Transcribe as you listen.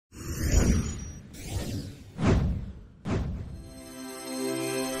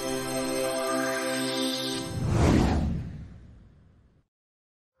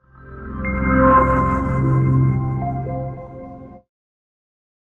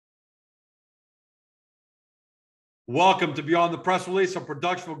Welcome to Beyond the Press Release, a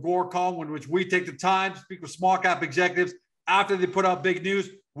production of Agoracom, in which we take the time to speak with small cap executives after they put out big news.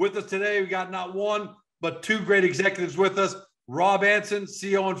 With us today, we got not one, but two great executives with us. Rob Anson,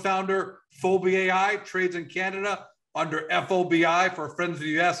 CEO and founder, FOBI AI, trades in Canada under FOBI for friends of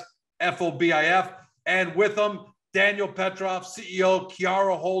the US, FOBIF. And with them, Daniel Petrov, CEO,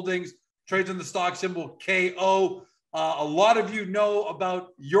 Kiaro Holdings, trades in the stock symbol KO. A lot of you know about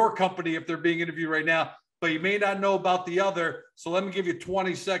your company if they're being interviewed right now, but you may not know about the other. So let me give you a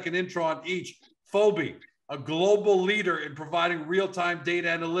 20-second intro on each. FOBI, a global leader in providing real-time data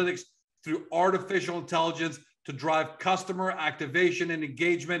analytics through artificial intelligence to drive customer activation and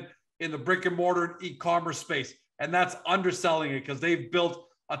engagement in the brick and mortar and e-commerce space. And that's underselling it because they've built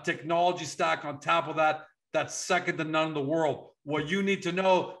a technology stack on top of that that's second to none in the world. What you need to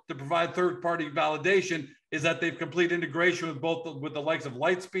know to provide third-party validation is that they've complete integration with with the likes of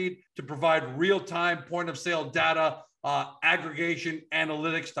Lightspeed to provide real-time point-of-sale data, aggregation,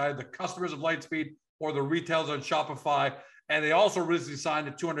 analytics to either the customers of Lightspeed or the retailers on Shopify. And they also recently signed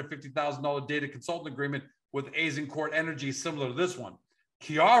a $250,000 data consulting agreement with Azincourt Energy, similar to this one.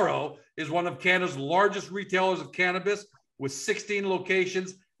 Kiaro is one of Canada's largest retailers of cannabis with 16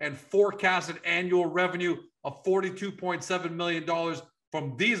 locations and forecasted annual revenue of $42.7 million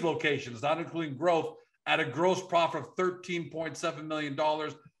from these locations, not including growth, at a gross profit of $13.7 million.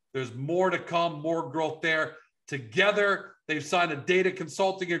 There's more to come, more growth there. Together, they've signed a data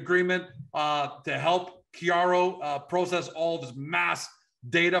consulting agreement to help Kiaro process all of this mass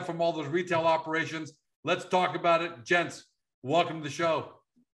data from all those retail operations. Let's talk about it. Gents, welcome to the show.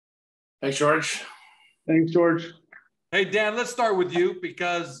 Thanks, George. Thanks, George. Hey, Dan, let's start with you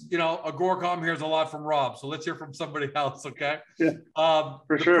because, you know, Agoracom hears a lot from Rob. So let's hear from somebody else, okay? Yeah,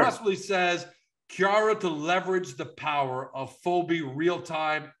 for the sure. The press release says, Kiaro to leverage the power of FOBI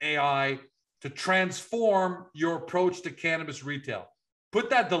real-time AI to transform your approach to cannabis retail. Put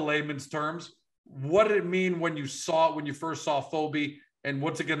that to layman's terms. What did it mean when you first saw FOBI, and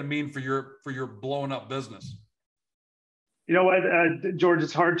what's it going to mean for your blown up business? You know what, George,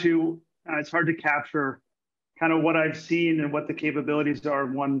 it's hard to capture kind of what I've seen and what the capabilities are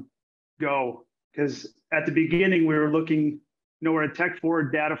in one go. Because at the beginning, we were looking, we're a tech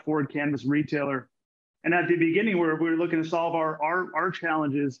forward, data forward cannabis retailer. And at the beginning, we were looking to solve our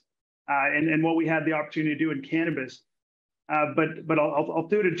challenges and what we had the opportunity to do in cannabis. But I'll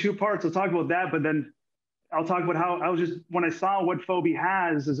do it in two parts. I'll talk about that, but then I'll talk about how when I saw what FOBI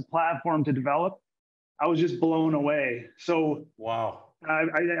has as a platform to develop, I was just blown away. So wow. I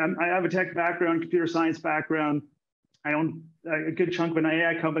have a tech background, computer science background. I own a good chunk of an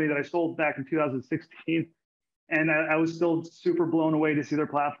AI company that I sold back in 2016. And I was still super blown away to see their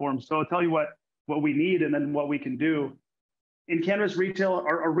platform. So I'll tell you what we need and then what we can do. In cannabis retail,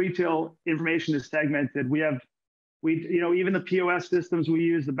 our retail information is segmented. Even the POS systems we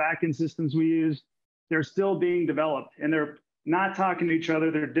use, the backend systems we use, they're still being developed and they're not talking to each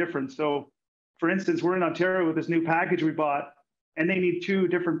other. They're different. So for instance, we're in Ontario with this new package we bought, and they need two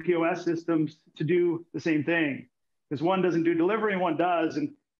different POS systems to do the same thing because one doesn't do delivery and one does. And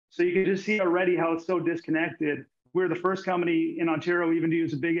so you can just see already how it's so disconnected. We're the first company in Ontario even to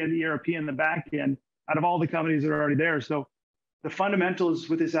use a big end ERP in the back end out of all the companies that are already there. So the fundamentals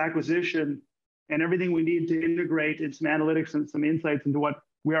with this acquisition and everything we need to integrate in some analytics and some insights into what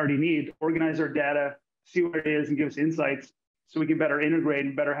we already need, organize our data, see where it is and give us insights so we can better integrate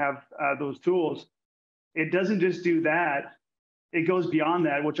and better have those tools. It doesn't just do that. It goes beyond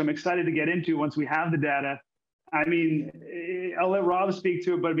that, which I'm excited to get into once we have the data. I mean, I'll let Rob speak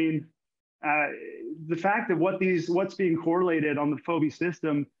to it, but I mean, the fact that what's being correlated on the FOBI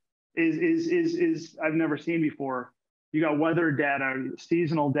system is I've never seen before. You got weather data,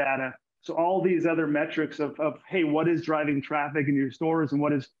 seasonal data, so all these other metrics of hey, what is driving traffic in your stores and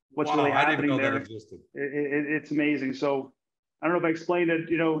what's wow, really happening I didn't know there. That existed. It's amazing. So I don't know if I explained it,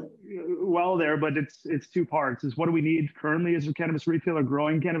 well there, but it's two parts. Is what do we need currently as a cannabis retailer,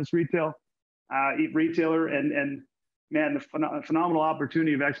 growing cannabis retailer, and man, the phenomenal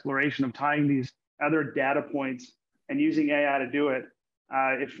opportunity of exploration of tying these other data points and using AI to do it.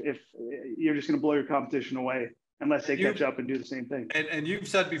 If you're just going to blow your competition away unless they catch up and do the same thing. And you've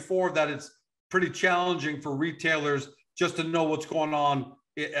said before that it's pretty challenging for retailers just to know what's going on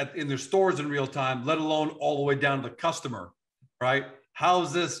in their stores in real time, let alone all the way down to the customer. Right?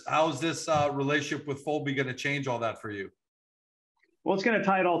 How's this relationship with FOBI going to change all that for you? Well, it's going to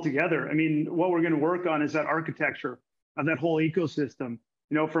tie it all together. I mean, what we're going to work on is that architecture of that whole ecosystem.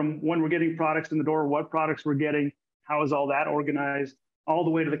 From when we're getting products in the door, what products we're getting, how is all that organized, all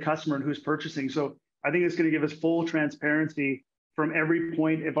the way to the customer and who's purchasing. So I think it's going to give us full transparency from every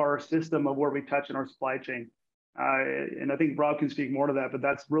point of our system of where we touch in our supply chain. And I think Rob can speak more to that, but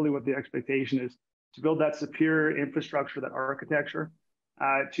that's really what the expectation is, to build that superior infrastructure, that architecture,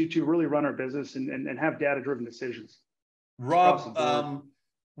 to really run our business and have data-driven decisions. Rob,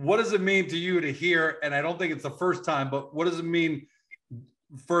 what does it mean to you to hear, and I don't think it's the first time, but what does it mean,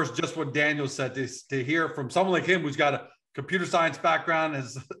 first, just what Daniel said, to hear from someone like him who's got a computer science background,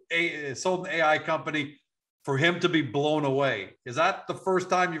 has sold an AI company, for him to be blown away? Is that the first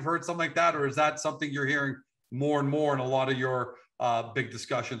time you've heard something like that, or is that something you're hearing more and more in a lot of your big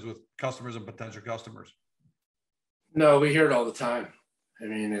discussions with customers and potential customers? No, we hear it all the time. I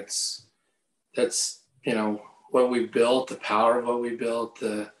mean, that's what we built, the power of what we built,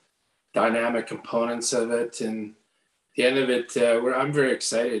 the dynamic components of it, and the end of it. I'm very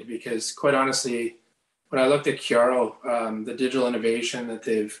excited because, quite honestly, when I looked at Kiaro, the digital innovation that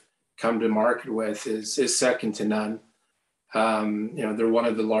they've come to market with is second to none. They're one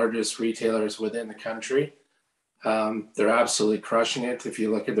of the largest retailers within the country. They're absolutely crushing it. If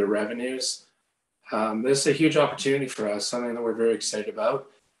you look at their revenues, this is a huge opportunity for us, something that we're very excited about.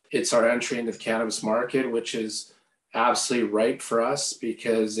 It's our entry into the cannabis market, which is absolutely right for us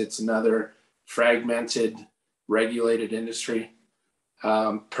because it's another fragmented, regulated industry,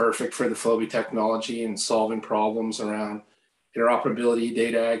 perfect for the FOBI technology and solving problems around interoperability,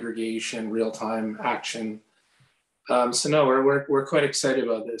 data aggregation, real-time action. So no, we're quite excited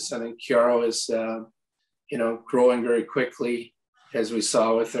about this. I think Kiaro is growing very quickly, as we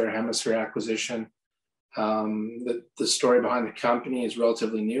saw with their Hemisphere acquisition. The story behind the company is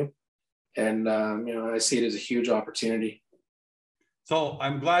relatively new, and I see it as a huge opportunity. So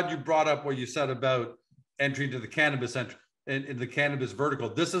I'm glad you brought up what you said about entry into the cannabis in the cannabis vertical.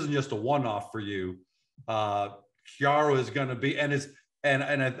 This isn't just a one-off for you. Kiaro is going to be, and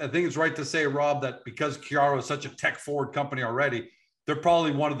I think it's right to say, Rob, that because Kiaro is such a tech-forward company already, they're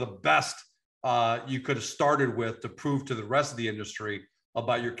probably one of the best you could have started with to prove to the rest of the industry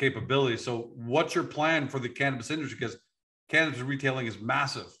about your capabilities. So what's your plan for the cannabis industry? Because cannabis retailing is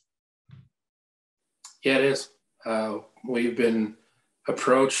massive. Yeah, it is. We've been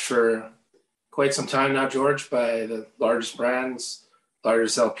approached for quite some time now, George, by the largest brands,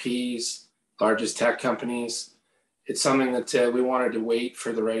 largest LPs, largest tech companies. It's something that we wanted to wait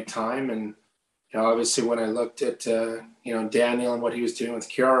for the right time. And obviously, when I looked at Daniel and what he was doing with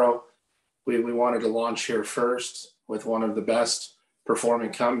Kiaro, we wanted to launch here first with one of the best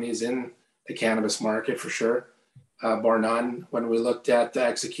performing companies in the cannabis market, for sure, bar none. When we looked at the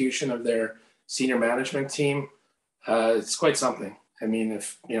execution of their senior management team, it's quite something. I mean,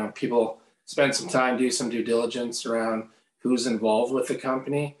 if people spend some time, do some due diligence around who's involved with the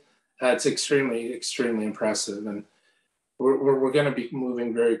company, it's extremely, extremely impressive. And we're going to be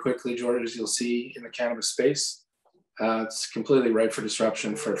moving very quickly, George, as you'll see in the cannabis space. It's completely ripe for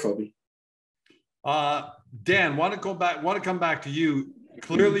disruption for FOBI. Dan, want to come back to you.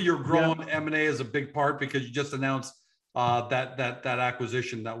 Clearly, you're growing. M&A is a big part because you just announced that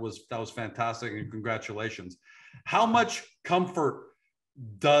acquisition. That was fantastic, and congratulations. How much comfort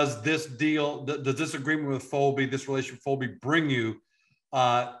does this deal, does this agreement with FOBI, this relationship with FOBI, bring you,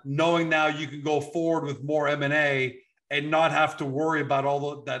 knowing now you can go forward with more M&A and not have to worry about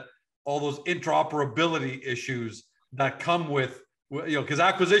all those interoperability issues that come with, because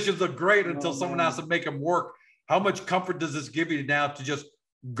acquisitions look great until someone has to make them work. How much comfort does this give you now to just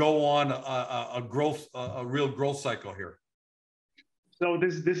go on a real growth cycle here? So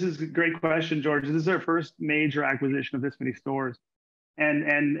this is a great question, George. This is our first major acquisition of this many stores,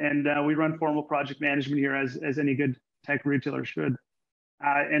 and we run formal project management here as any good tech retailer should.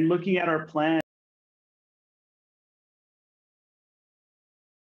 And looking at our plan